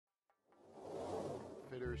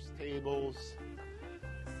course tables,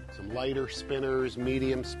 some lighter spinners,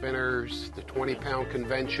 medium spinners, the 20-pound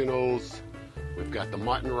conventionals. We've got the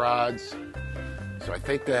mutton rods. So I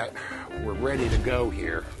think that we're ready to go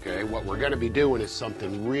here, okay? What we're gonna be doing is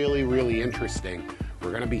something really, really interesting.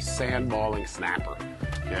 We're gonna be sandballing snapper.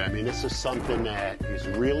 Okay? I mean, this is something that is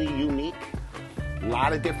really unique. A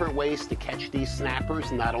lot of different ways to catch these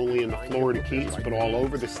snappers, not only in the Florida Keys, but all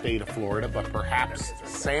over the state of Florida, but perhaps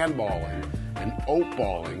sandballing and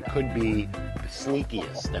oatballing could be the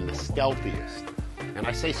sneakiest and the stealthiest. And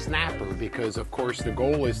I say snapper because, of course, the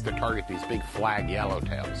goal is to target these big flag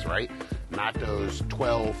yellowtails, right? Not those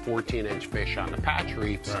 12, 14-inch fish on the patch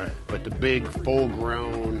reefs, right, but the big,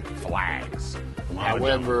 full-grown flags.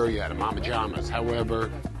 However, yeah, the mama jamas. However,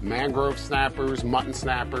 mangrove snappers, mutton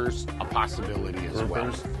snappers, a possibility as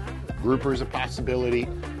well. Groupers, a possibility,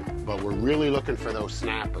 but we're really looking for those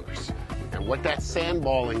snappers. And what that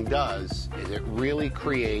sandballing does is it really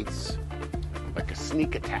creates like a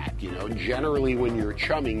sneak attack, you know. Generally, when you're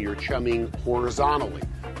chumming horizontally.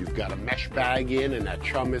 You've got a mesh bag in and that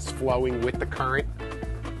chum is flowing with the current.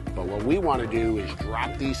 But what we want to do is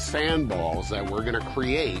drop these sand balls that we're going to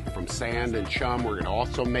create from sand and chum. We're going to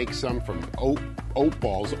also make some from oat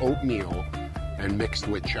balls, oatmeal, and mixed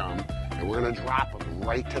with chum. And we're going to drop them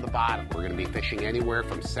right to the bottom. We're going to be fishing anywhere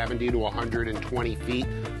from 70 to 120 feet.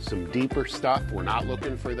 Some deeper stuff. We're not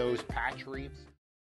looking for those patch reefs.